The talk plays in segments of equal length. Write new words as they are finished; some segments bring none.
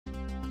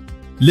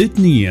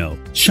LDNIO,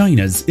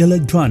 China's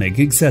electronic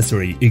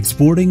accessory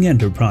exporting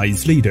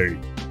enterprise leader.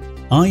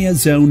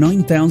 ISO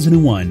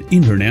 9001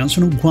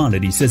 International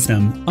Quality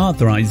System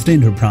Authorized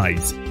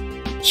Enterprise.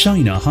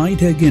 China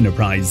High-Tech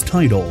Enterprise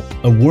title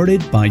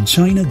awarded by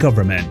China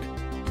government.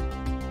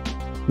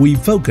 We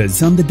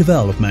focus on the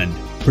development,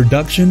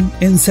 production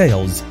and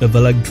sales of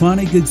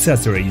electronic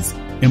accessories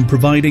and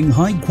providing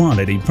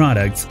high-quality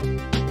products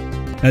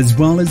as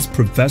well as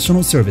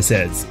professional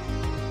services.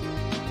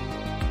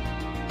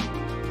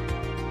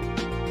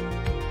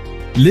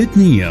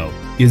 LDNIO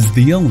is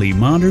the only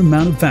modern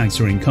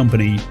manufacturing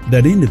company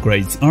that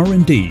integrates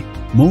R&D,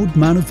 mold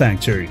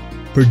manufacture,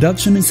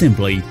 production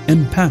assembly,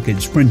 and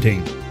package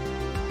printing.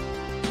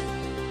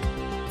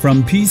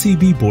 From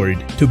PCB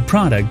board to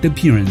product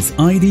appearance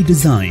ID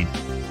design,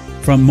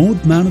 from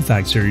mold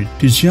manufacture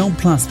to shell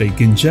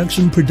plastic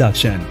injection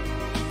production,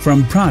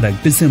 from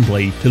product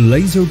assembly to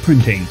laser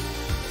printing,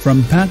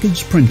 from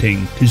package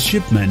printing to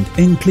shipment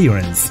and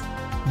clearance.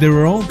 They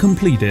are all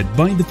completed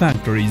by the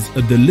factories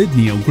of the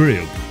LDNIO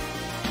Group.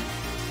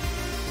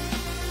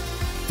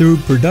 Through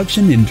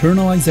production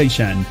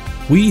internalization,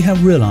 we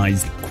have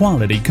realized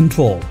quality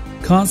control,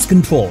 cost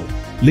control,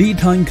 lead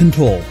time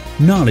control,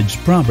 knowledge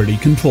property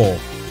control,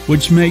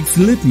 which makes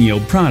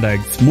LDNIO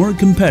products more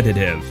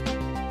competitive.